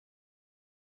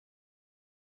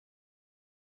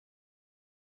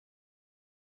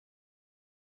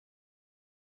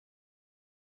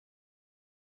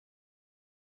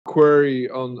query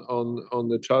on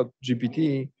the chat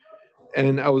GPT,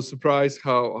 and I was surprised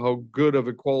how good of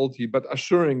a quality, but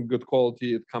assuring good quality,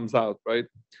 it comes out, right?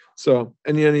 So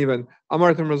in any event, I'm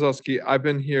Mrozowski. I've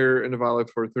been here in the Valley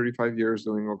for 35 years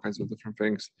doing all kinds of different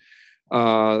things,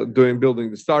 building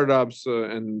the startups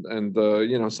and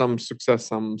some success,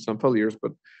 some failures,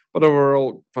 but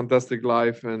overall fantastic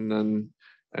life. And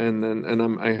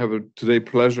I have today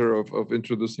pleasure of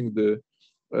introducing the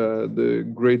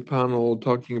great panel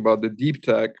talking about the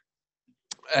Deeptech,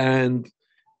 and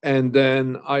then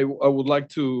I would like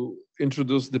to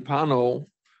introduce the panel,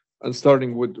 and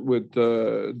starting with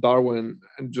Darwin,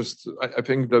 and just I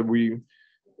think that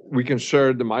we can share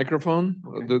the microphone,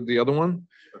 the other one,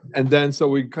 and then so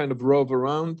we kind of rove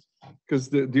around, because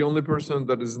the only person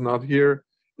that is not here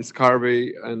is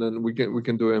Carey, and then we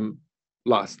can do him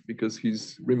last because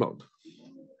he's remote,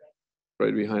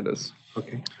 right behind us.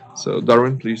 Okay, so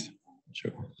Darwin, please.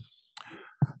 Sure.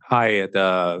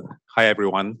 Hi,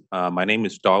 everyone. My name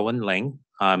is Darwin Ling.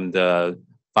 I'm the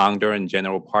founder and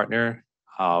general partner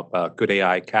of Good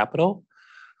AI Capital.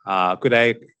 Good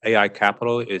AI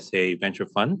Capital is a venture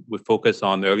fund. We focus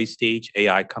on early stage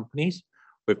AI companies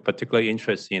with particular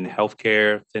interest in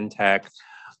healthcare, fintech,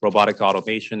 robotic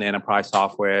automation, enterprise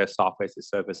software, software as a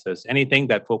services, anything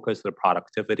that focuses on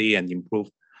productivity and improve,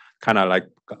 kind of like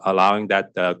allowing that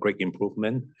great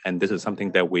improvement. And this is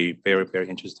something that we're very, very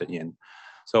interested in.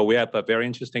 So we have a very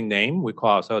interesting name. We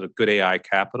call ourselves Good AI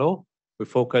Capital. We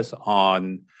focus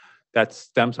on, that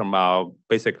stems from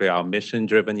basically our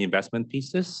mission-driven investment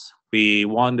thesis. We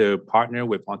want to partner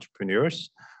with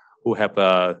entrepreneurs who have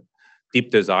a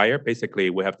deep desire. Basically,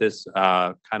 we have this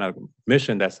kind of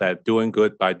mission that's that doing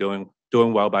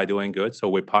well by doing good. So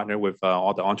we partner with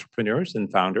all the entrepreneurs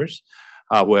and founders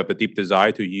who have a deep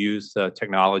desire to use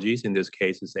technologies, in this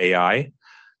case is AI,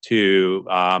 to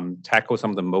tackle some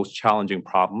of the most challenging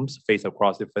problems faced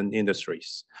across different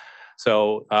industries.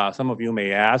 So some of you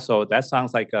may ask, so that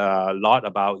sounds like a lot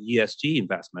about ESG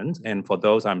investment. And for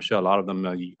those, I'm sure a lot of them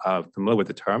are familiar with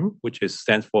the term, which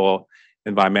stands for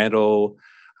environmental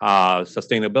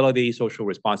sustainability, social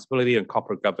responsibility, and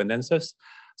corporate governances.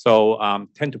 So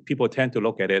people tend to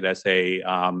look at it as a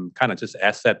kind of just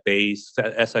asset-based,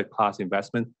 asset class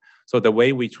investment. So the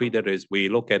way we treat it is we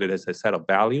look at it as a set of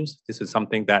values. This is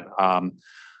something that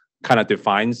kind of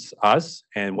defines us,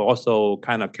 and we also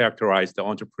kind of characterize the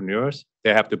entrepreneurs.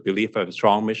 They have to believe in a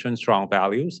strong mission, strong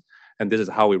values, and this is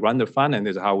how we run the fund, and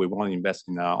this is how we want to invest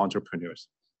in entrepreneurs.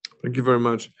 Thank you very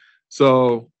much.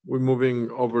 So we're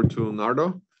moving over to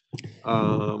NARDO,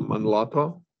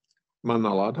 MANALOTO.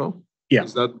 Yeah.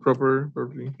 Is that properly?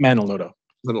 MANALOTO.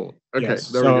 Okay. Yes.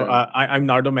 So I'm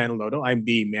Nardo Manaloto. I'm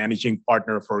the managing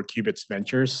partner for Qubits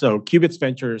Ventures. So Qubits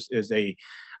Ventures is a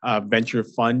venture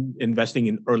fund investing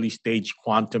in early stage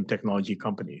quantum technology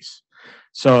companies.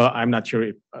 So I'm not sure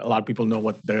if a lot of people know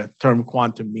what the term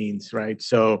quantum means, right?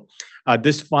 So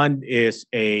this fund is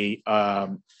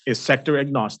sector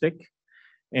agnostic,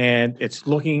 and it's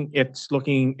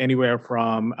looking anywhere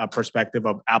from a perspective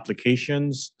of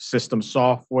applications, system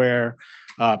software,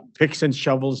 picks and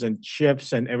shovels and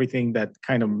chips and everything that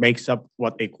kind of makes up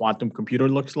what a quantum computer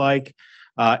looks like,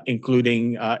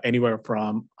 including anywhere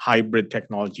from hybrid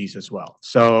technologies as well.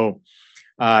 So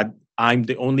I'm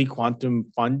the only quantum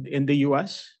fund in the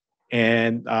US,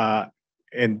 and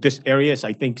this area is,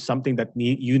 I think, something that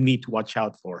you need to watch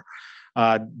out for.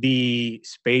 The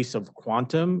space of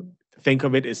quantum, think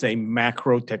of it as a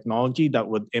macro technology that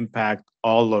would impact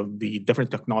all of the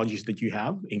different technologies that you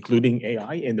have, including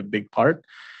AI in the big part,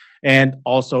 and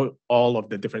also all of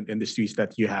the different industries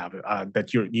that you have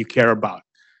that you care about: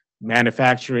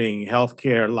 manufacturing,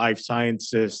 healthcare, life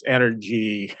sciences,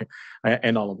 energy,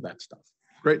 and all of that stuff.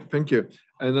 Great, thank you.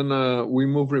 And then we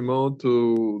move remote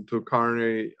to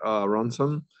Carey,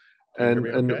 Ransom. And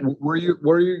okay.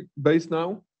 Where are you based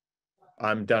now?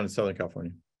 I'm down in Southern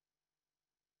California.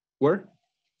 Where?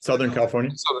 Southern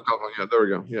California. Southern California. Yeah, there we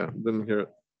go. Yeah, didn't hear it.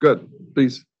 Good.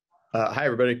 Please. Hi,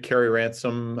 everybody. Carey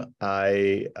Ransom.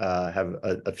 I have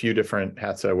a few different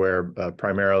hats I wear,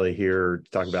 primarily here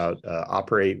to talk about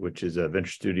Operate, which is a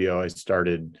venture studio I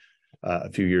started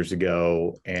a few years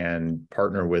ago, and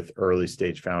partner with early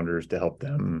stage founders to help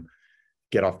them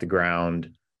get off the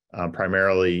ground,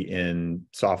 primarily in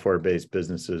software-based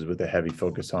businesses with a heavy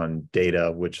focus on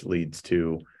data, which leads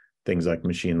to things like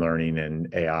machine learning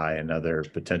and AI and other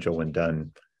potential when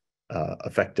done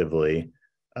effectively.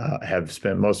 Have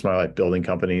spent most of my life building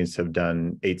companies, have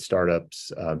done 8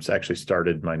 startups. So actually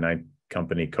started my 9th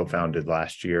company, co-founded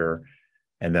last year.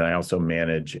 And then I also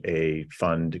manage a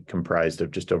fund comprised of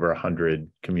just over 100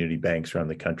 community banks around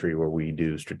the country where we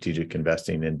do strategic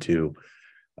investing into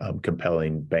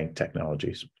compelling bank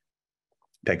technologies.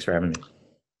 Thanks for having me.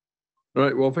 All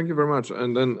right. Well, thank you very much.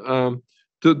 And then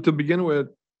to begin with,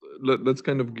 let's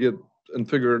kind of get and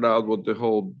figure it out what the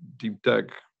whole deep tech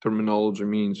terminology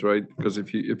means, right? Because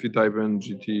if you type in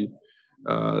GTP,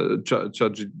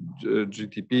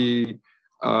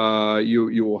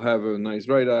 you will have a nice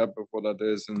write-up of what that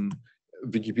is, and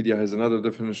Wikipedia has another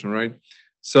definition, right?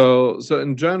 So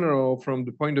in general, from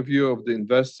the point of view of the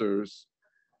investors,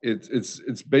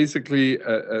 it's basically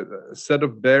a set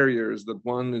of barriers that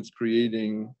one is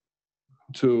creating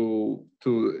to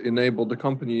enable the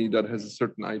company that has a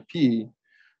certain IP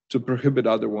to prohibit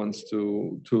other ones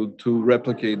to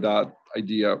replicate that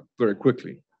idea very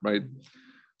quickly, right?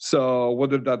 So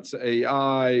whether that's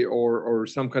AI or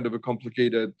some kind of a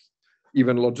complicated,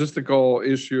 even logistical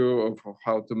issue of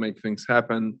how to make things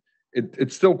happen,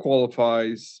 it still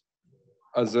qualifies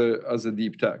as a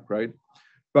deep tech, right?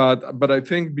 But I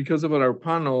think because of our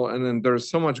panel, and then there's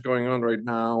so much going on right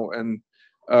now, and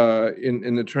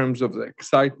in the terms of the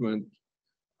excitement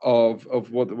of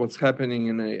what's happening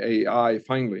in AI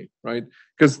finally, right?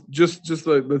 Because just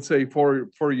like, let's say 4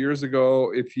 years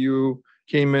ago, if you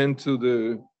came into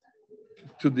the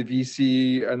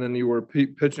VC and then you were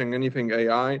pitching anything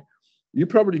AI, you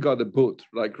probably got a boot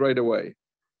like right away,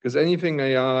 because anything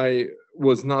AI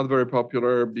was not very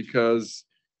popular because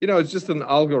it's just an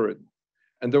algorithm,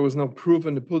 and there was no proof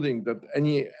in the pudding that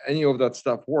any of that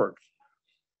stuff worked.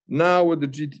 Now with the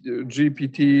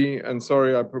GPT, and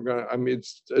sorry, I mean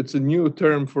it's a new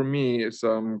term for me,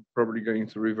 so I'm probably going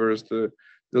to reverse the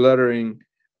lettering,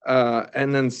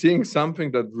 and then seeing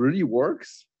something that really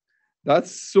works,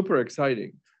 that's super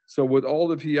exciting. So with all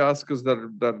the fiascos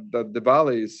that the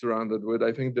valley is surrounded with,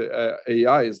 I think the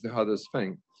AI is the hottest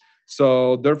thing.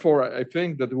 So therefore, I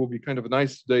think that it will be kind of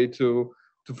nice today to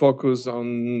focus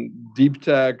on deep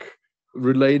tech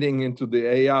relating into the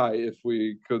AI, if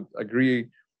we could agree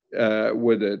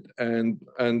with it. And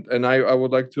I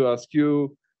would like to ask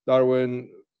you, Darwin,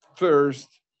 first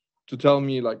to tell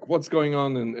me like what's going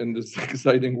on in this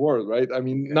exciting world, right? I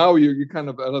mean, now you kind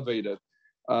of elevated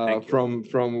from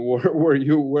where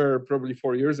you were probably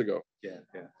 4 years ago.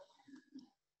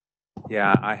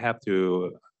 Yeah, I have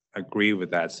to agree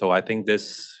with that. So I think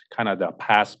this kind of the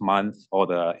past month or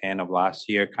the end of last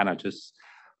year, kind of just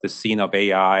the scene of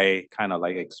AI kind of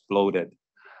like exploded.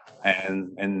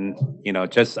 And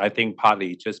just I think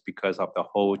partly just because of the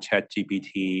whole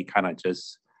ChatGPT kind of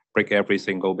just break every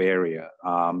single barrier.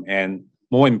 And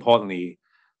more importantly,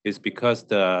 is because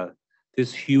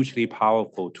this hugely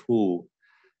powerful tool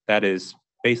that is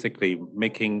basically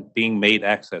being made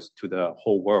access to the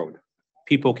whole world.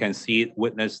 People can see it,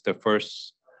 witness the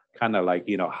first kind of like,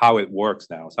 how it works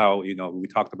now. So, we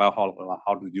talked about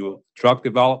how to do drug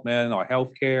development or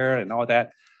healthcare and all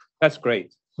that. That's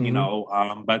great,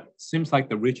 but seems like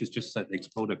the reach is just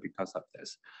exploded because of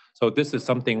this. So this is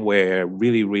something where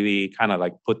really, really kind of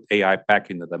like put AI back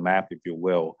into the map, if you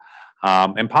will.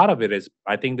 And part of it is,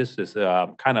 I think this is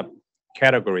a kind of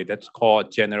category that's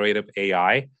called generative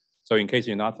AI. So in case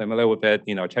you're not familiar with it,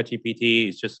 ChatGPT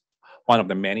is just one of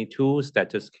the many tools that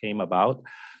just came about.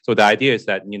 So the idea is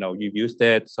that, you've used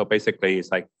it. So basically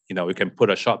it's like, you can put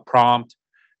a short prompt,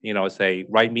 say,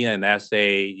 write me an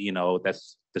essay,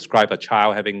 that's describe a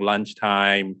child having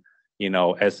lunchtime,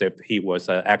 as if he was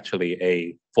actually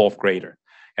a 4th grader.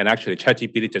 And actually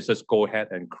ChatGPT just go ahead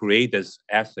and create these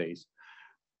essays,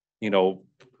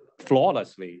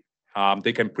 flawlessly.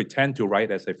 They can pretend to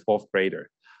write as a 4th grader.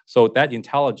 So that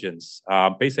intelligence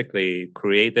basically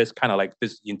create this kind of like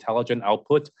this intelligent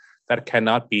output that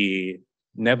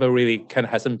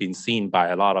hasn't been seen by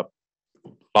a lot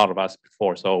of us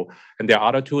before. So, and there are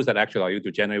other tools that actually allow you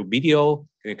to generate video.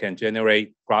 You can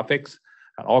generate graphics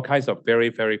and all kinds of very,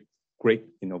 very great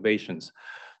innovations.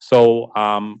 So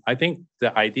I think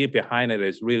the idea behind it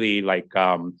is really like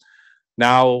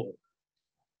now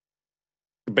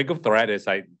the bigger threat is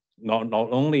like not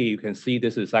only you can see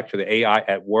this is actually AI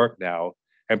at work now,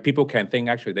 and people can think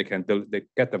actually they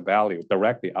get the value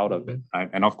directly out of it.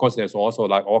 And of course, there's also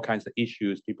like all kinds of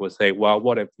issues. People say, well,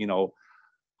 what if,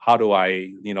 how do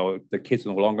I, the kids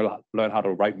no longer learn how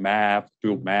to write math,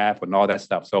 do math and all that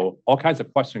stuff. So all kinds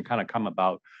of questions kind of come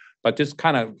about, but just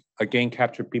kind of, again,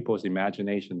 capture people's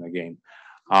imagination again.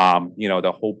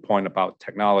 The whole point about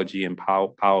technology and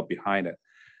power behind it.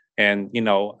 And,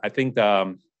 I think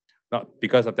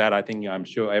because of that, I think I'm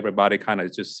sure everybody kind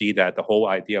of just see that the whole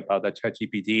idea about the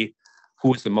ChatGPT,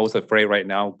 who's the most afraid right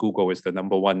now? Google is the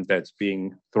number one that's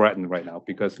being threatened right now,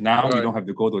 because now you don't have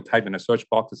to go to type in a search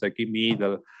box to say, give me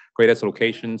the greatest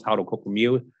locations, how to cook a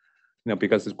meal,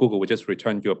 because Google will just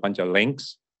return you a bunch of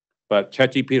links But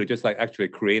ChatGPT will just like actually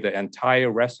create the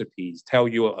entire recipes, tell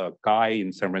you a guy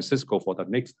in San Francisco for the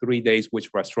next 3 days, which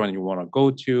restaurant you want to go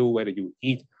to, whether you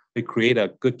eat. They create a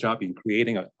good job in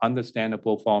creating an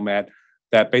understandable format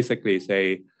that basically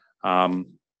say,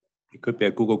 it could be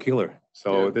a Google killer. So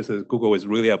Yeah. this is Google is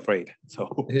really afraid. So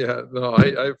Yeah, no,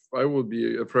 I would be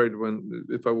afraid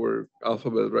if I were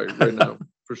Alphabet right now,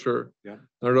 for sure. Yeah.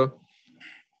 Nardo?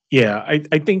 Yeah,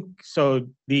 I think so.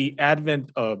 The advent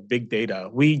of big data,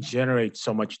 we generate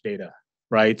so much data,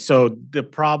 right? So the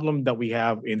problem that we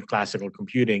have in classical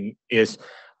computing is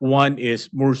one is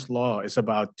Moore's law is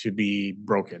about to be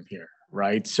broken here,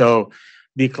 right? So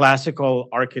the classical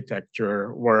architecture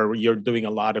where you're doing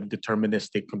a lot of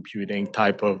deterministic computing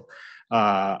type of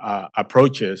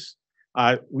approaches,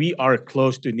 we are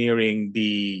close to nearing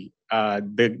the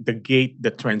gate,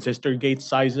 the transistor gate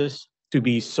sizes to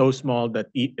be so small that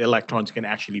electrons can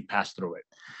actually pass through it.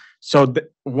 So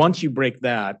once you break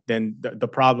that, then the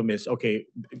problem is, okay,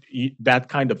 that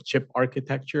kind of chip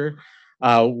architecture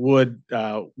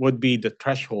would be the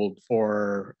threshold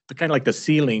for the kind of like the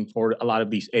ceiling for a lot of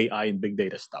these AI and big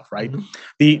data stuff, right?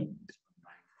 Mm-hmm.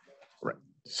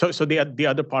 So the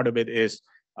other part of it is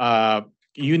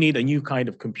you need a new kind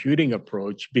of computing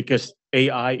approach because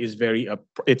AI is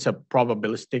it's a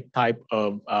probabilistic type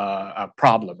of a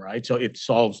problem, right? So it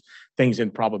solves things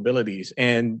in probabilities,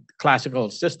 and classical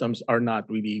systems are not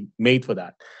really made for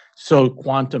that. So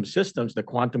quantum systems, the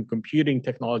quantum computing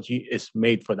technology is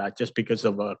made for that just because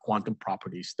of quantum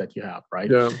properties that you have,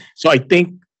 right? Yeah. So I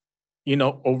think,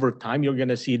 over time, you're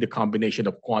going to see the combination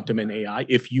of quantum and AI.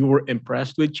 If you were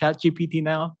impressed with ChatGPT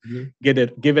now,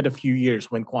 give it a few years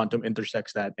when quantum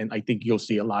intersects that, and I think you'll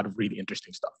see a lot of really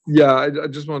interesting stuff. Yeah, I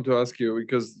just want to ask you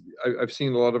because I've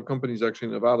seen a lot of companies actually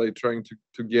in the Valley trying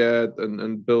to get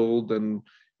and build, and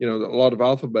a lot of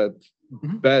Alphabet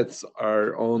bets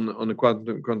are on the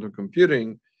quantum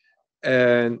computing.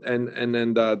 And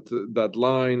then that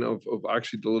line of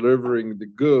actually delivering the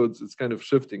goods, it's kind of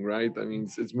shifting, right? I mean,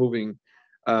 it's moving.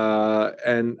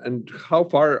 And how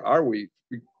far are we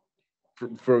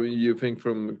from you think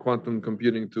from quantum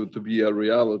computing to be a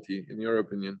reality, in your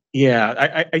opinion? Yeah,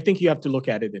 I think you have to look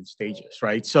at it in stages,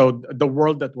 right? So the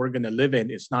world that we're going to live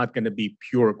in is not going to be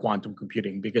pure quantum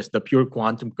computing because the pure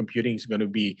quantum computing is going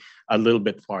to be a little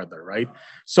bit farther, right?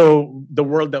 So the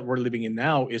world that we're living in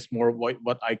now is more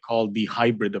what I call the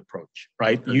hybrid approach,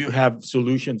 right? Okay. You have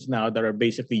solutions now that are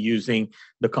basically using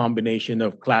the combination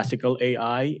of classical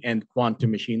AI and quantum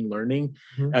machine learning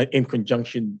in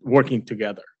conjunction, working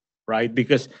together, right?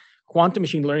 Because quantum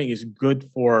machine learning is good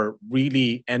for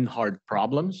really hard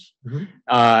problems.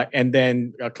 And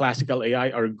then classical AI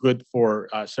are good for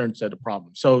a certain set of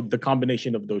problems. So the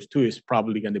combination of those two is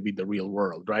probably going to be the real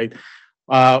world, right?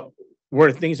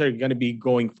 Where things are going to be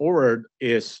going forward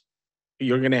is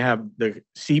you're going to have the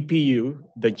CPU,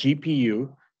 the GPU,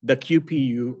 the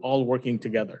QPU all working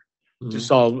together to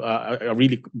solve a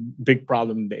really big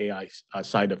problem in the AI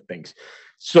side of things.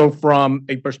 So from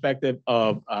a perspective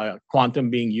of quantum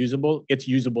being usable, it's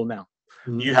usable now.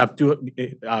 You have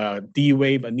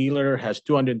D-Wave Annealer has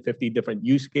 250 different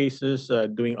use cases,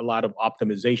 doing a lot of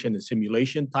optimization and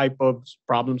simulation type of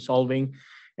problem solving,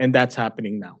 and that's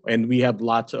happening now. And we have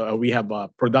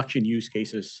production use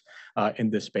cases in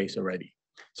this space already.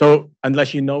 So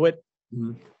unless you know it,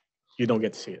 you don't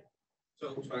get to see it.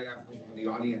 So I have a question from the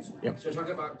audience. Yep. So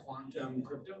talking about quantum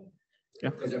crypto,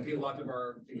 because a lot of people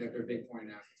are thinking that their Bitcoin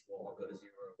assets will all go to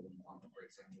zero when quantum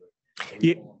breaks into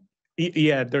it.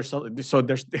 Yeah, there's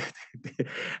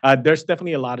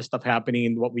definitely a lot of stuff happening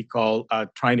in what we call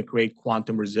trying to create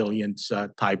quantum resilience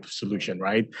type solution,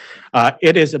 right?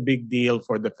 It is a big deal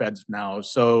for the feds now.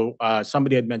 So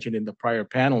somebody had mentioned in the prior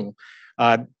panel,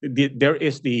 there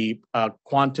is the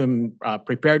Quantum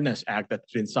Preparedness Act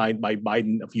that's been signed by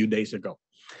Biden a few days ago.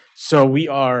 So we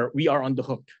are on the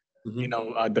hook.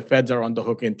 The feds are on the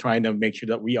hook in trying to make sure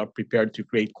that we are prepared to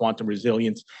create quantum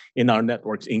resilience in our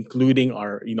networks, including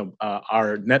our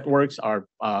networks, our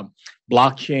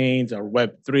blockchains, our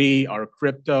Web3, our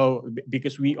crypto,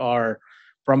 because we are,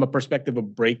 from a perspective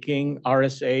of breaking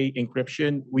RSA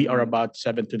encryption, we are about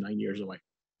 7 to 9 years away.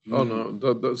 Oh no!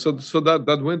 So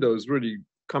that window is really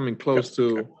coming close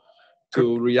to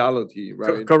reality,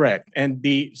 right? Correct. And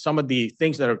some of the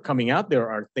things that are coming out there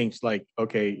are things like,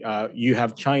 you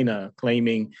have China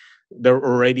claiming they're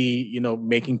already,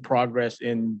 making progress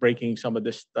in breaking some of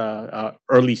this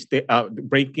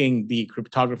breaking the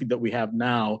cryptography that we have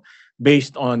now,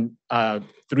 based on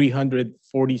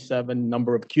 347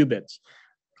 number of qubits.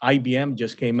 IBM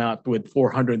just came out with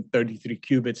 433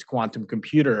 qubits quantum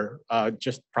computer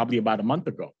just probably about a month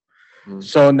ago.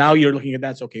 So now you're looking at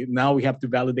that. So, okay, now we have to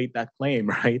validate that claim,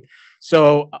 right?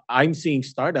 So I'm seeing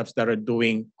startups that are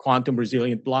doing quantum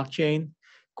resilient blockchain,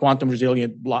 quantum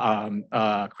resilient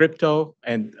crypto,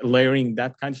 and layering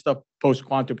that kind of stuff,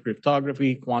 post-quantum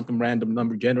cryptography, quantum random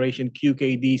number generation,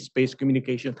 QKD, space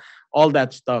communication. All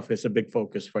that stuff is a big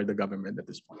focus for the government at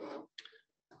this point.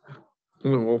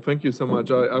 Well, thank you so much.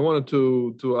 I wanted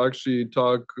to actually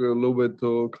talk a little bit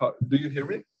to. Do you hear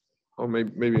me? Or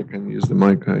maybe I can use the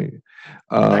mic. I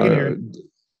can hear it.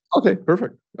 Okay,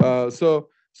 perfect. So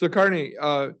Carney,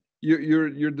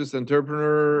 you're this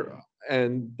entrepreneur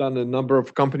and done a number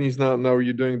of companies now. Now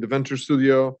you're doing the venture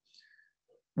studio.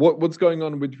 What's going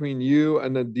on between you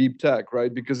and the Deeptech,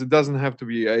 right? Because it doesn't have to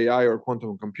be AI or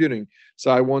quantum computing. So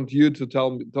I want you to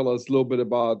tell us a little bit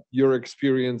about your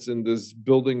experience in this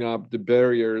building up the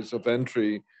barriers of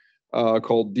entry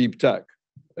called Deeptech.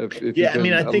 If you can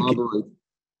elaborate.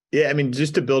 Yeah, I mean,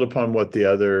 just to build upon what the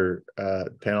other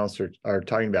panelists are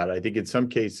talking about, I think in some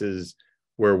cases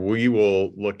where we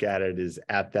will look at it is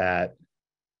at that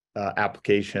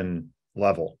application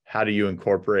level. How do you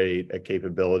incorporate a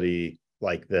capability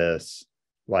like this,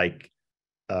 like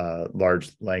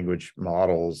large language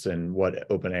models and what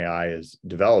OpenAI is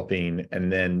developing? And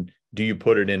then do you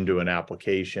put it into an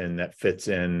application that fits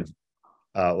in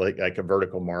like a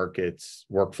vertical markets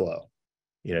workflow?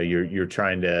 You know, you're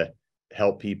trying to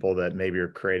help people that maybe are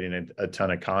creating a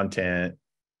ton of content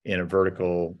in a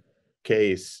vertical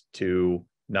case to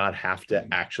not have to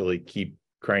actually keep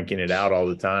cranking it out all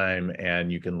the time, and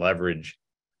you can leverage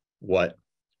what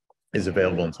is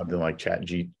available in something like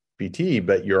ChatGPT,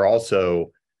 but you're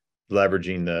also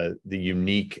leveraging the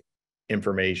unique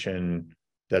information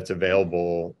that's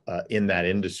available in that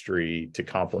industry to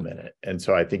complement it. And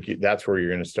so I think that's where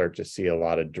you're going to start to see a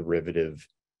lot of derivative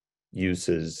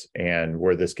uses, and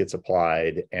where this gets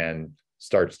applied and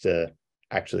starts to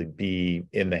actually be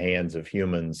in the hands of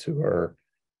humans who are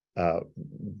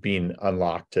being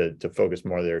unlocked to focus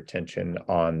more of their attention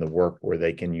on the work where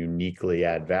they can uniquely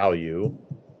add value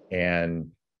and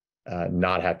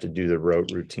not have to do the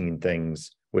rote routine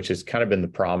things, which has kind of been the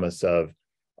promise of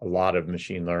a lot of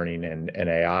machine learning and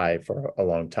AI for a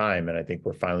long time. And I think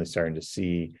we're finally starting to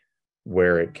see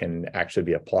where it can actually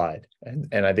be applied.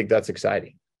 And I think that's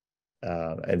exciting.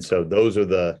 And so those are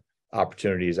the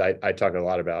opportunities I talk a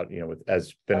lot about, you know, as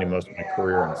spending most of my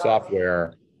career in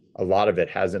software. A lot of it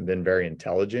hasn't been very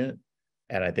intelligent.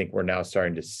 And I think we're now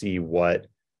starting to see what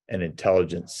an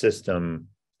intelligent system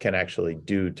can actually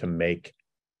do to make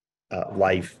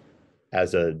life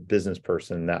as a business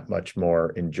person that much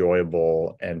more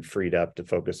enjoyable and freed up to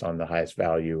focus on the highest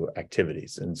value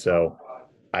activities. And so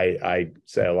I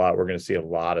say a lot, we're going to see a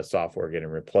lot of software getting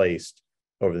replaced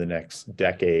over the next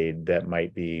decade that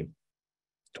might be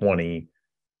 20,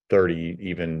 30,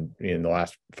 even in the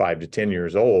last 5 to 10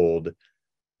 years old,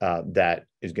 that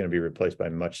is going to be replaced by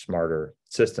much smarter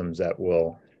systems that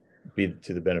will be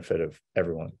to the benefit of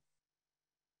everyone.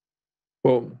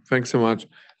 Well, thanks so much.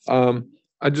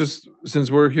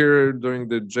 Since we're here during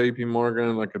the JP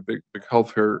Morgan, like a big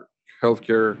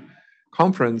healthcare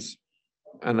conference,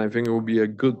 and I think it will be a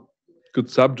good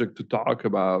subject to talk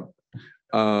about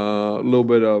a little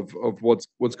bit of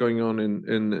what's going on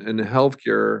in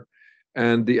healthcare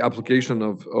and the application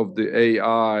of the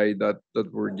AI that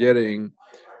we're getting,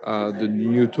 the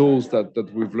new tools that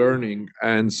we're learning.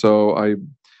 And so I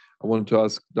wanted to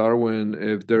ask Darwin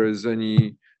if there is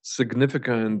any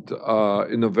significant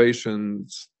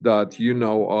innovations that you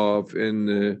know of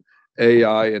in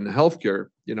AI and healthcare,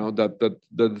 you know, that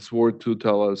is worth to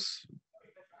tell us.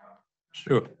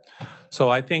 Sure. So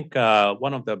I think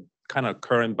one of the kind of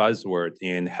current buzzword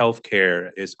in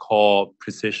healthcare is called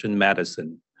precision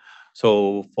medicine.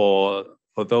 So for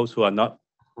those who are not,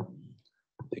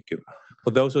 thank you.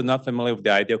 For those who are not familiar with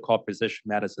the idea called precision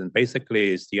medicine,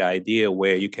 basically it's the idea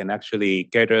where you can actually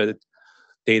gather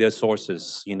data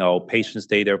sources, you know, patients'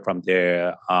 data from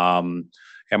their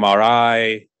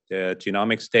MRI, their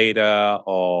genomics data,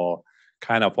 or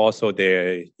kind of also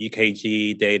their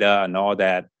EKG data and all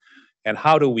that. And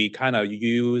how do we kind of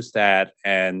use that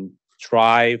and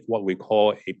drive what we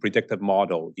call a predictive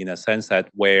model, in a sense that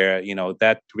where, you know,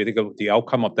 that the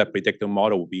outcome of that predictive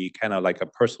model will be kind of like a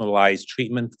personalized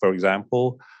treatment, for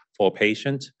example, for a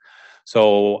patient.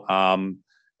 So,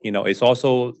 you know, it's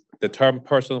also the term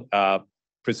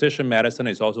precision medicine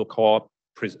is also called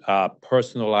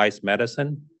personalized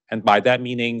medicine. And by that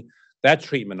meaning that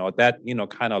treatment or that, you know,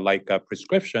 kind of like a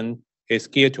prescription is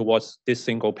geared towards this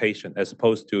single patient as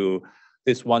opposed to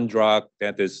this one drug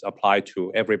that is applied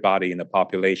to everybody in the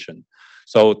population.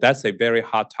 So that's a very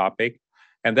hot topic.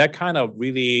 And that kind of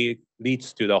really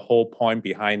leads to the whole point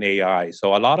behind AI.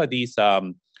 So a lot of these,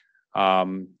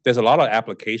 there's a lot of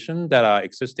applications that are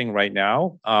existing right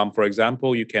now. For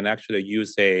example, you can actually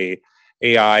use a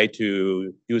AI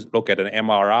to look at an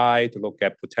MRI, to look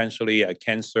at potentially a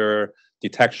cancer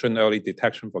detection, early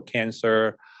detection for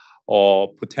cancer,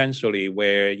 or potentially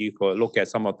where you could look at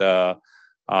some of the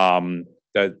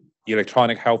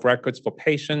electronic health records for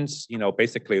patients.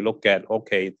 Basically look at,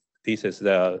 okay, this is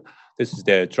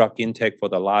the drug intake for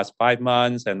the last 5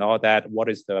 months and all that. What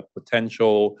is the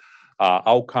potential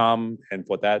outcome? And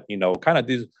for that, kind of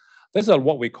these are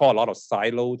what we call a lot of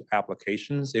siloed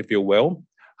applications, if you will.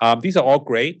 These are all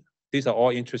great. These are all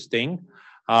interesting.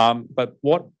 But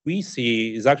what we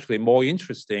see is actually more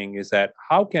interesting is that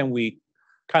how can we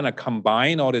kind of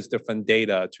combine all this different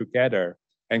data together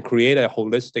and create a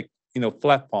holistic,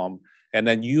 platform, and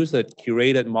then use a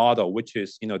curated model, which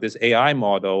is, this AI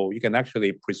model. You can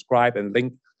actually prescribe and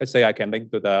link. Let's say I can link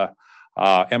to the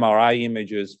MRI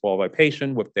images for a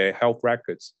patient with their health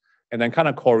records, and then kind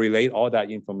of correlate all that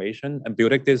information and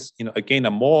build this, again,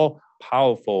 a more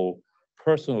powerful,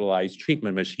 personalized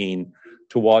treatment machine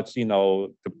towards,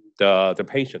 the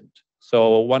patient.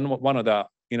 So one of the,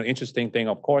 interesting thing,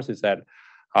 of course, is that,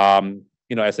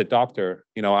 as a doctor,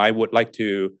 I would like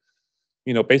to,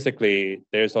 basically,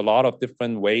 there's a lot of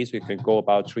different ways we can go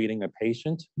about treating a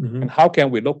patient. Mhm. And how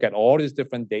can we look at all these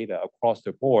different data across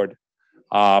the board,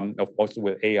 of course,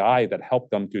 with AI that help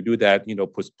them to do that,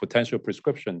 potential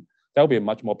prescription. That would be a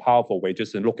much more powerful way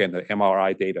just to look at the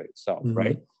MRI data itself, Mhm.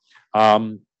 right?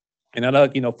 Another,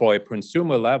 for a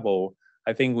consumer level,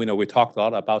 I think, we talked a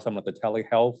lot about some of the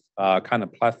telehealth kind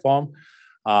of platform.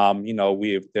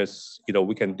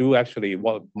 We can do actually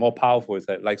what more powerful is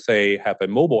that, like, say, have a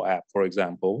mobile app, for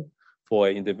example, for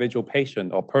an individual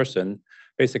patient or person,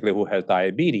 basically who has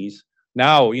diabetes.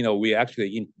 Now, we're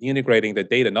actually integrating the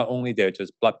data, not only their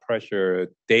just blood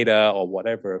pressure data or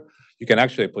whatever. You can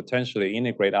actually potentially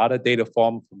integrate other data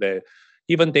from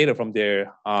even data from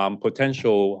their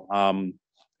potential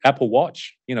Apple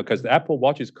Watch, because the Apple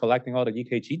Watch is collecting all the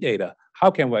EKG data. How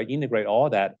can we integrate all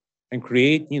that and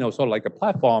create, sort of like a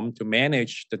platform to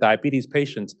manage the diabetes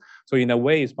patients? So in a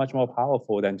way, it's much more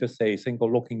powerful than just say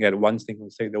looking at one single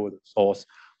source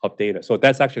of data. So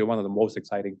that's actually one of the most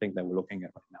exciting things that we're looking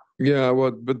at right now. Yeah, well,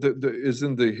 but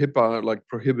isn't the HIPAA like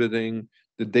prohibiting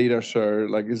the data share?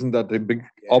 Like, isn't that the big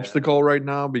obstacle right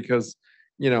now? Because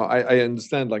I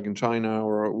understand, like in China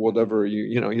or whatever,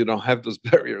 you don't have those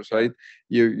barriers, right?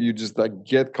 You just like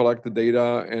collect the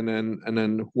data, and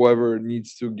then whoever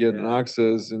needs to get an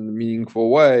access in a meaningful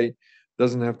way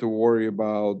doesn't have to worry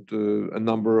about a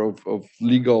number of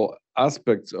legal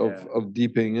aspects of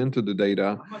deeping into the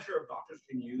data. I'm not sure if doctors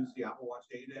can use the Apple Watch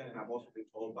data, and I've also been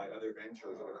told by other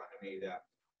ventures of the company that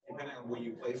depending on where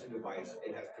you place the device,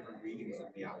 it has different readings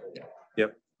than the Apple Watch.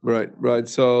 Yep. Right.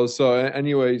 So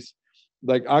anyways,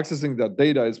 like accessing that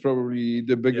data is probably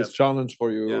the biggest challenge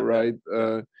for you, right?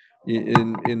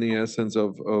 In the essence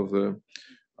of the.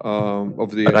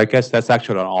 But I guess that's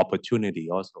actually an opportunity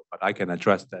also, but I can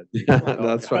address that. Yeah,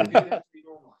 that's right.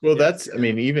 Well,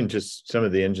 even just some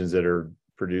of the engines that are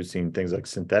producing things like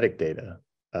synthetic data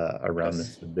around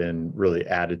this have been really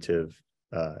additive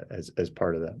as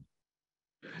part of that.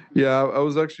 Yeah, I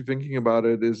was actually thinking about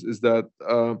it. Is that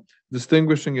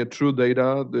distinguishing a true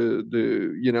data?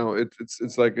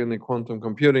 It's like in the quantum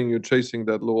computing, you're chasing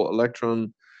that little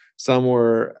electron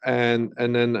somewhere, and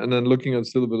then looking at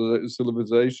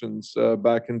civilizations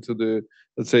back into the,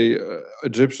 let's say,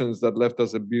 Egyptians that left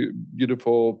us a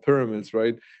beautiful pyramids,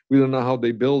 right? We don't know how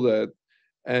they build it,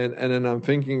 and then I'm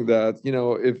thinking that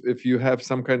if you have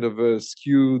some kind of a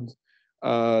skewed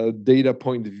data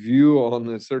point of view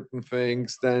on certain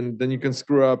things, then you can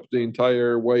screw up the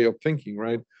entire way of thinking,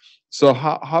 right? So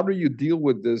how do you deal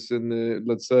with this in the,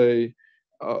 let's say,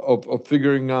 of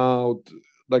figuring out,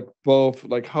 like, both,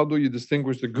 like, how do you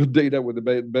distinguish the good data with the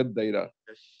bad data?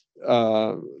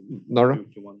 Nardo?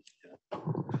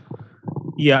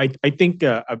 Yeah, I think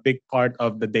a big part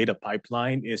of the data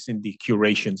pipeline is in the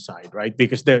curation side, right?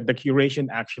 Because the curation,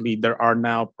 actually, there are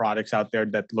now products out there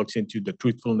that looks into the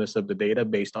truthfulness of the data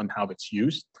based on how it's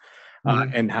used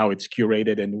and how it's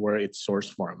curated and where it's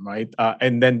sourced from, right?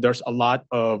 And then there's a lot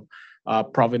of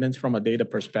provenance from a data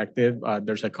perspective.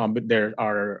 There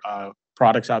are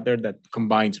products out there that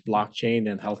combines blockchain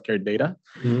and healthcare data.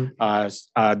 There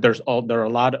are a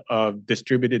lot of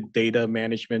distributed data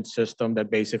management system that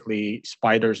basically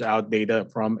spiders out data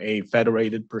from a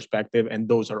federated perspective, and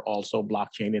those are also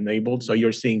blockchain enabled. So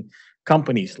you're seeing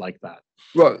companies like that.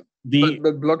 Well,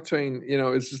 but blockchain,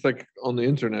 it's just like on the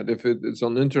internet. If it's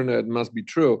on the internet, it must be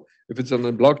true. if it's on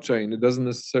a blockchain, it doesn't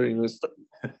necessarily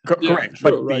Correct,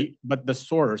 true, right. but the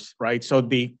source, right? So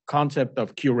the concept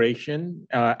of curation,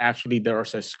 actually,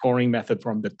 there's a scoring method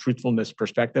from the truthfulness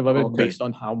perspective of it, Okay. based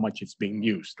on how much it's being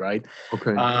used, right?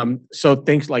 Okay. So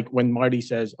things like when Marty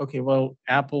says, okay, well,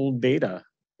 Apple data,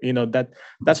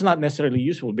 that's not necessarily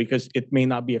useful because it may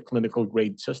not be a clinical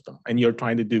grade system, and you're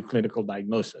trying to do clinical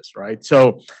diagnosis, right?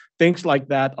 So things like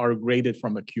that are graded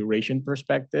from a curation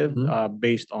perspective,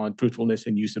 based on truthfulness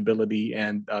and usability,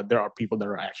 and there are people that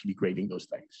are actually grading those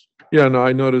things. Yeah, no,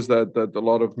 I noticed that a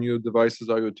lot of new devices,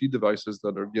 IoT devices,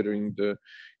 that are getting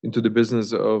into the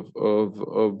business of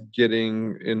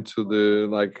getting into the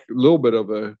like little bit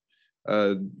of a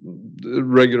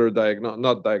regular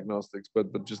not diagnostics,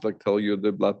 but just like tell you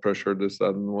the blood pressure, this,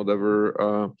 that, and whatever,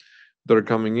 that are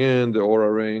coming in, the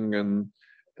Aura Ring, and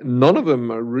none of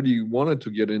them really wanted to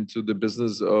get into the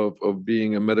business of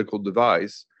being a medical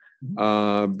device,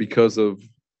 because of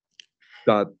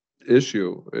that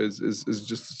issue is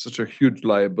just such a huge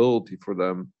liability for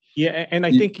them. Yeah, and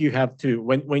I think you have to,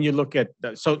 when you look at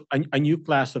so a new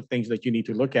class of things that you need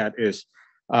to look at is,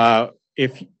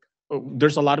 if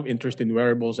there's a lot of interest in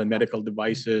wearables and medical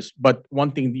devices, but one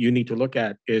thing that you need to look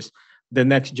at is the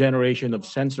next generation of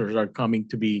sensors are coming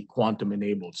to be quantum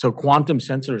enabled. So quantum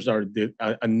sensors are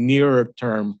a nearer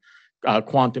term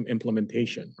quantum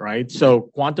implementation, right? So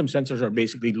quantum sensors are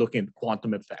basically looking at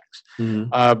quantum effects.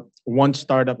 One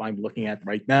startup I'm looking at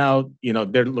right now,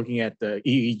 they're looking at the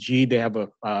EEG. They have a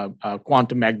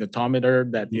quantum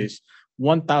magnetometer that is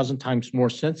 1,000 times more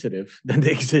sensitive than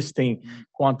the existing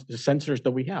quantum sensors that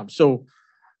we have. So,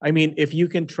 I mean, if you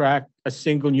can track a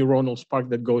single neuronal spark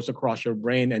that goes across your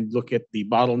brain and look at the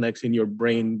bottlenecks in your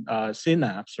brain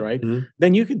synapse, right,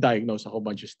 then you can diagnose a whole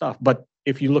bunch of stuff. But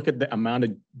if you look at the amount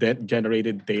of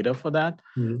generated data for that,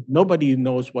 nobody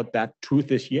knows what that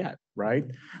truth is yet, right?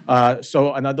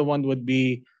 So another one would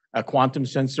be a quantum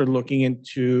sensor looking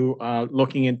into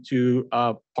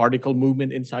particle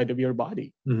movement inside of your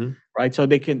body, right? So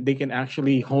they can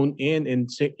actually hone in and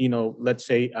say, let's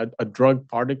say a drug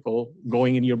particle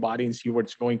going in your body and see what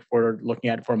it's going for, looking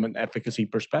at it from an efficacy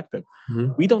perspective.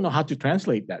 We don't know how to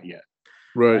translate that yet,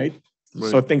 right?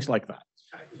 So things like that.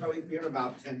 So we have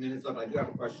about 10 minutes left. I do have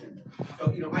a question.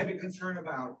 So, I've been concerned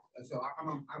about, so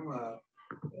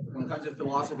when it comes to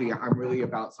philosophy, I'm really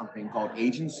about something called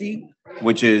agency,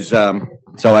 which is,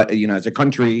 as a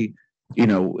country,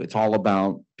 it's all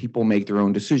about people make their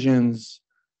own decisions,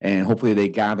 and hopefully they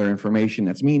gather information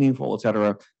that's meaningful, et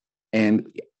cetera. And,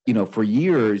 for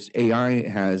years, AI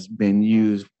has been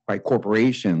used by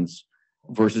corporations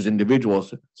versus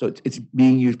individuals. So it's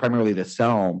being used primarily to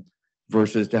sell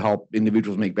versus to help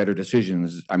individuals make better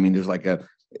decisions. I mean, there's like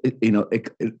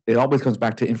it always comes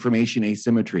back to information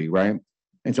asymmetry, right?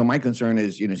 And so my concern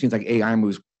is, it seems like AI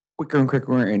moves quicker and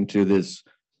quicker into this,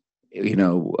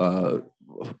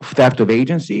 theft of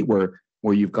agency, where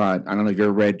you've got, I don't know if you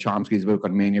ever read Chomsky's book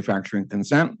on manufacturing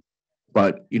consent,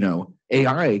 but,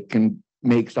 AI can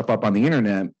make stuff up on the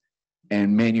internet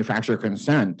and manufacture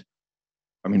consent.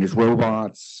 I mean, there's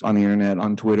robots on the internet,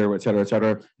 on Twitter, et cetera, et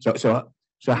cetera.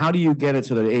 So how do you get it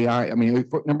so that AI, I mean,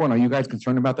 number one, are you guys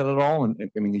concerned about that at all? And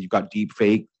I mean, you've got deep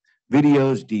fake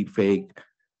videos, deep fake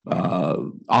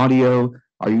audio.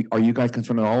 Are you guys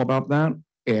concerned at all about that?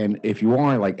 And if you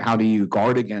are, like, how do you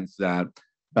guard against that,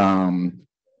 for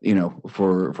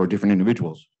different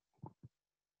individuals?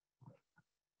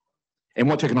 And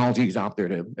what technology is out there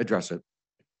to address it?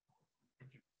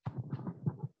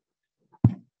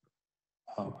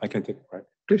 I can take it, right?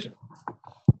 Please.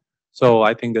 So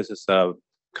I think this is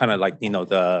kind of like,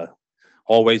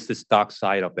 always this dark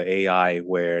side of the AI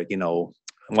where,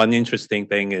 one interesting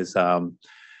thing is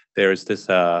there's this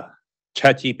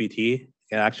ChatGPT,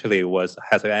 and actually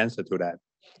has an answer to that.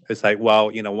 It's like,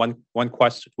 well,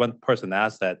 one person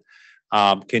asked that,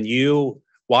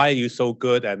 why are you so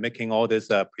good at making all these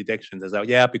predictions? It's like,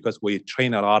 yeah, because we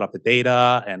train a lot of the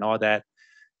data and all that.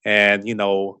 And,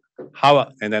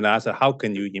 and then I said, how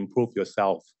can you improve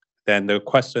yourself? Then the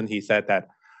question, he said that,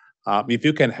 if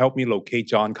you can help me locate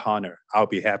John Connor, I'll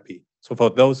be happy. So for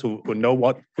those who know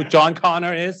who John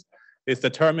Connor is, it's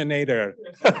the Terminator.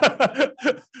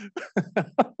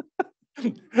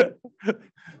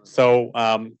 So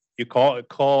you call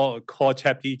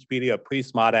ChatGPT a pretty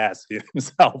smart ass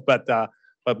himself, but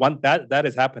that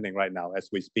is happening right now as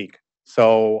we speak.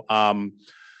 So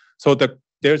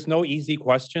there's no easy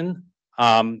question.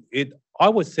 I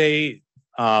would say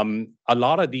a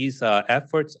lot of these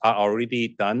efforts are already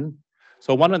done.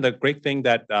 So one of the great things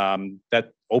that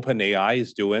OpenAI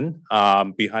is doing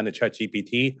behind the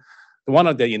ChatGPT, one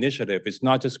of the initiatives is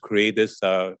not just create this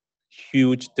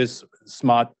this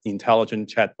smart, intelligent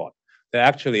chatbot. they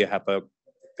actually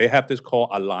have this called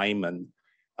alignment,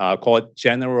 called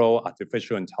general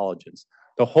artificial intelligence.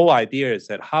 The whole idea is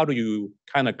that how do you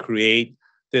kind of create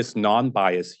this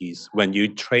non-biases when you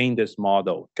train this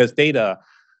model? Because data,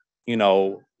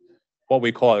 what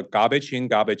we call garbage in,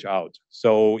 garbage out.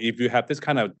 So if you have this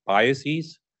kind of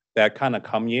biases that kind of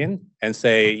come in and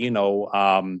say,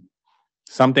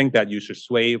 something that you should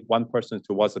sway one person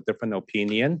towards a different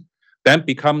opinion, then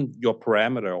become your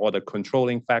parameter or the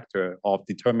controlling factor of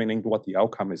determining what the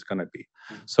outcome is going to be.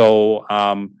 So,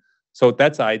 so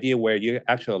that's the idea where you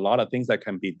actually a lot of things that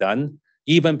can be done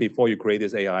even before you create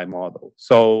this AI model.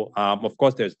 So, of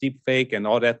course, there's deepfake and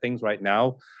all that things right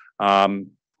now.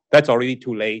 That's already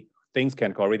too late. Things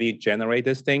can already generate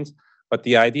these things. But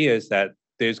the idea is that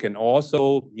there can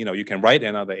also, you can write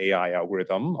another AI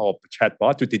algorithm or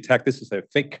chatbot to detect this is a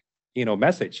fake,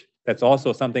 message. That's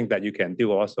also something that you can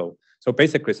do also. So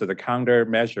basically, it's a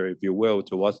countermeasure, if you will,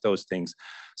 towards those things.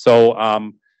 So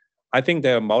I think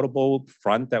there are multiple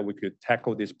fronts that we could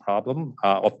tackle this problem.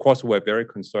 Of course, we're very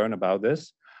concerned about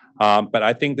this. But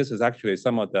I think this is actually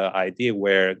some of the idea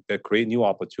where they create new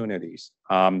opportunities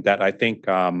that I think,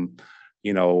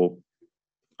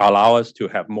 allow us to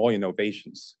have more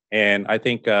innovations. And I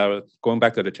think going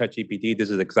back to the ChatGPT,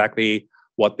 this is exactly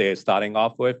what they're starting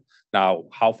off with. Now,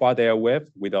 how far they are with,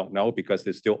 we don't know because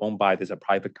they're still owned by a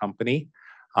private company.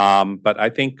 But I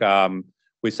think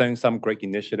we're seeing some great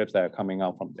initiatives that are coming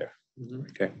out from there.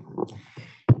 Okay.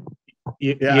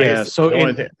 Yeah. So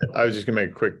I was just gonna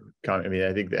make a quick comment. I mean,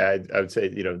 I think that I would say,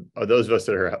 those of us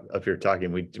that are up here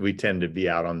talking, we tend to be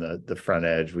out on the front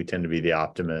edge. We tend to be the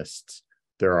optimists.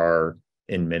 There are,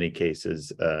 in many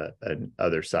cases, an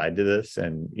other side to this,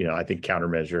 and I think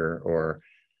countermeasure or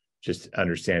just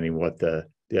understanding what the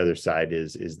other side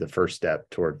is the first step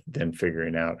toward then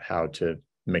figuring out how to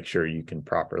make sure you can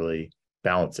properly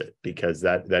balance it, because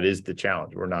that is the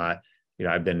challenge. We're not,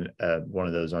 I've been one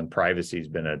of those on privacy has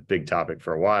been a big topic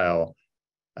for a while.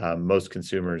 Most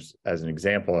consumers, as an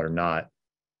example, are not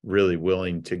really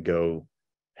willing to go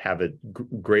have a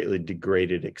greatly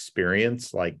degraded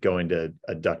experience, like going to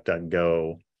a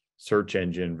DuckDuckGo search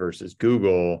engine versus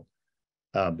Google,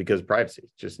 because privacy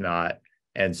is just not.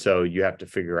 And so you have to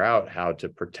figure out how to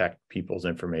protect people's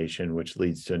information, which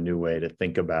leads to a new way to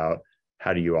think about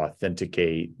how do you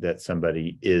authenticate that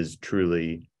somebody is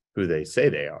truly who they say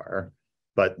they are.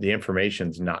 But the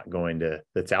information's not going to,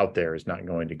 that's out there is not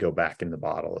going to go back in the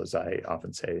bottle, as I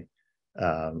often say.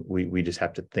 We just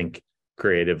have to think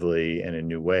creatively and in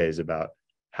new ways about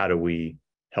how do we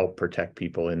help protect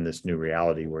people in this new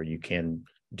reality where you can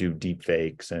do deep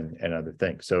fakes and other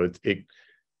things. So it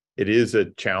is a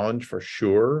challenge for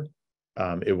sure.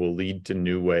 It will lead to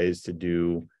new ways to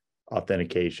do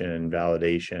authentication and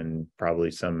validation,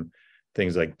 probably some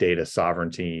things like data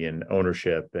sovereignty and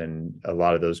ownership, and a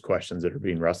lot of those questions that are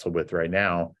being wrestled with right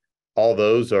now. All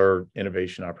those are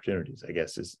innovation opportunities, I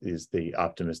guess, is the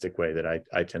optimistic way that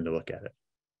I tend to look at it.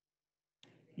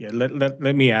 Yeah, let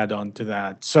me add on to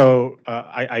that. So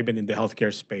I've been in the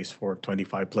healthcare space for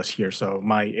 25 plus years. So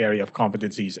my area of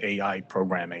competency is AI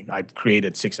programming. I've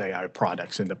created 6 AI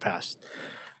products in the past,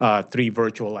 3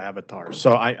 virtual avatars.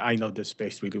 So I know this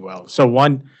space really well. So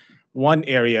one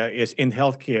area is in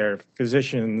healthcare,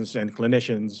 physicians and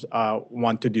clinicians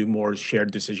want to do more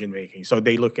shared decision making. So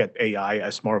they look at AI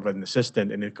as more of an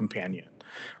assistant and a companion,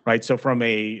 right? So from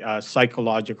a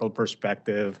psychological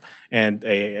perspective and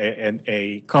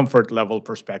a comfort level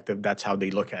perspective, that's how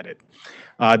they look at it.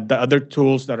 The other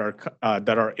tools that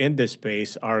are in this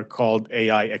space are called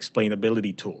AI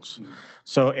explainability tools.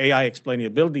 So AI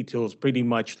explainability tools pretty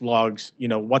much logs,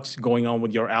 what's going on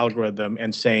with your algorithm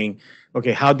and saying,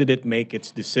 okay, how did it make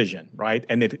its decision, right?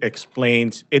 And it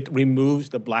explains, it removes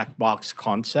the black box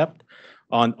concept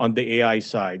on the AI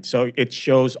side. So it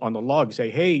shows on the log, say,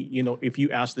 hey, if you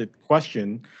ask the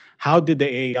question, how did the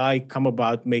AI come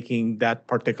about making that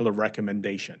particular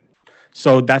recommendation?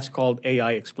 So that's called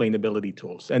AI explainability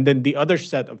tools. And then the other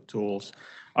set of tools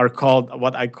are called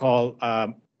what I call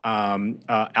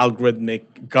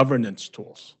algorithmic governance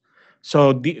tools.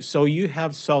 So you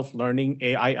have self-learning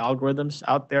AI algorithms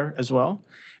out there as well.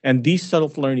 And these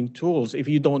self-learning tools, if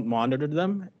you don't monitor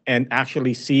them and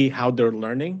actually see how they're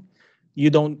learning, you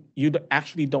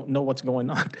actually don't know what's going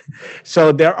on.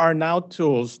 So there are now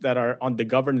tools that are on the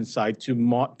governance side to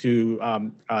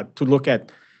look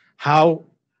at how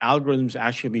algorithms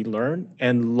actually learn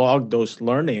and log those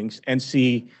learnings and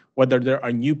see whether there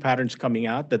are new patterns coming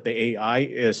out that the AI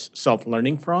is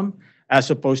self-learning from,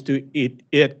 as opposed to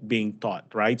it being taught,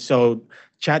 right? So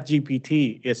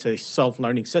ChatGPT is a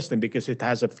self-learning system because it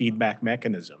has a feedback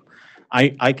mechanism.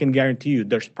 I can guarantee you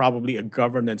there's probably a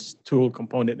governance tool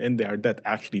component in there that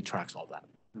actually tracks all that.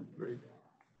 Great.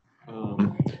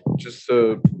 There's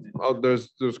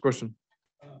a question.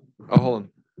 Oh, hold on.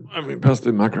 I mean, pass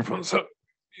the microphone so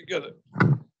you get it.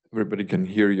 Everybody can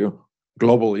hear you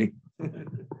globally.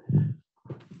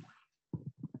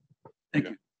 Thank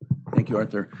you. Thank you,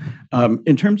 Arthur.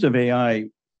 In terms of AI,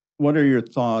 what are your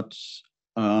thoughts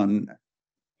on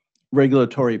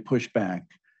regulatory pushback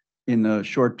in the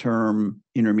short term,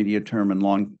 intermediate term, and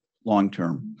long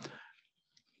term?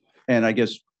 And I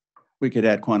guess we could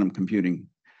add quantum computing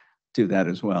to that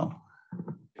as well.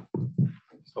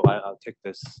 So I'll take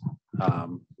this.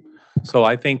 So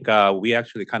I think we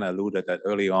actually kind of alluded that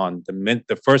early on.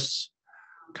 The first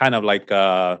kind of like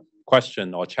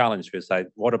question or challenge is like,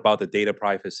 what about the data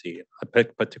privacy,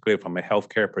 particularly from a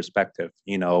healthcare perspective?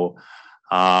 You know,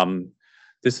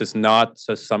 this is not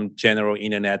just some general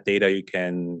internet data you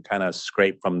can kind of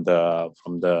scrape from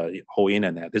the whole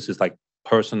internet. This is like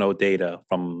personal data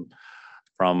from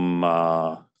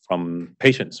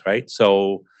patients, right?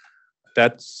 So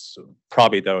that's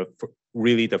probably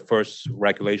really the first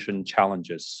regulation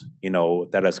challenges, you know,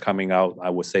 that is coming out, I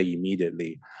would say,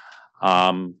 immediately.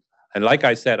 And like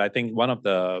I said, I think one of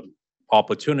the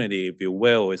opportunity, if you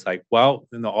will, is like, well,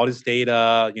 you know, all this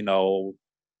data, you know,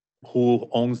 who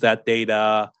owns that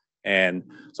data? And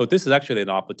so this is actually an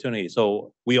opportunity.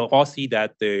 So we all see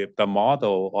that the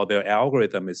model or the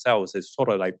algorithm itself is sort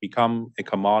of like become a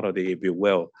commodity, if you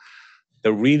will.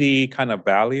 The really kind of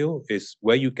value is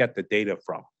where you get the data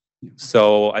from.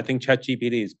 So I think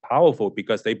ChatGPT is powerful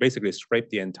because they basically scrape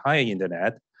the entire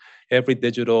internet, every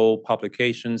digital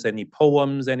publications, any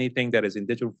poems, anything that is in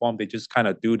digital form, they just kind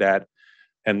of do that.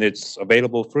 And it's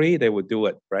available free, they would do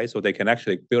it, right? So they can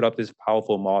actually build up this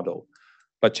powerful model.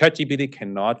 But ChatGPT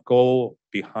cannot go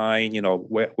behind, you know,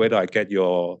 where do I get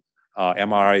your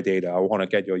MRI data? I want to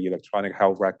get your electronic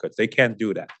health records. They can't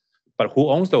do that. But who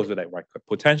owns those records?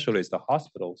 Potentially is the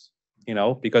hospitals, you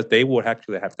know, because they would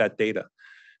actually have that data.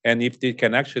 And if they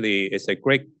can actually, it's a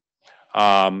great,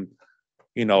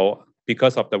 you know,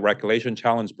 because of the regulation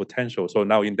challenge potential. So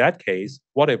now in that case,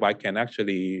 what if I can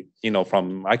actually, you know,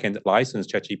 I can license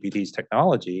ChatGPT's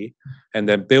technology and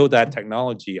then build that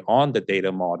technology on the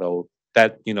data model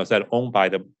that, you know, that owned by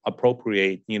the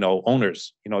appropriate, you know,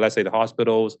 owners, you know, let's say the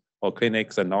hospitals or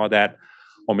clinics and all that,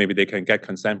 or maybe they can get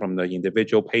consent from the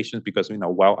individual patients because, you know,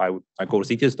 well, I go to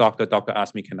see this doctor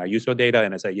asks me, can I use your data?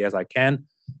 And I say, yes, I can.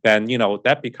 Then, you know,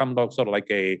 that becomes sort of like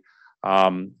a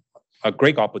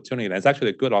great opportunity. And it's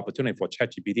actually a good opportunity for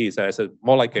ChatGPT. So it's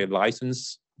more like a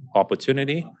license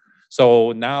opportunity.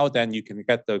 So now then you can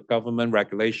get the government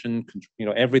regulation, you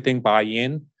know, everything buy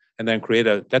in and then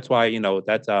create that's why, you know,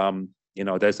 that's, you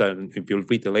know, if you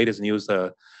read the latest news,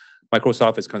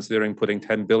 Microsoft is considering putting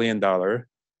 $10 billion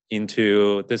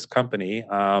into this company.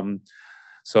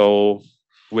 So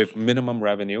with minimum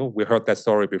revenue, we heard that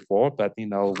story before, but, you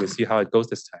know, we'll see how it goes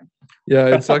this time. Yeah,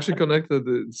 it's actually connected.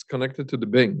 It's connected to the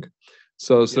Bing.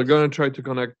 So they're going to try to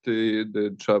connect the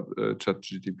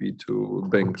ChatGPT to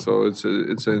Bing. So it's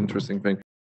an interesting thing.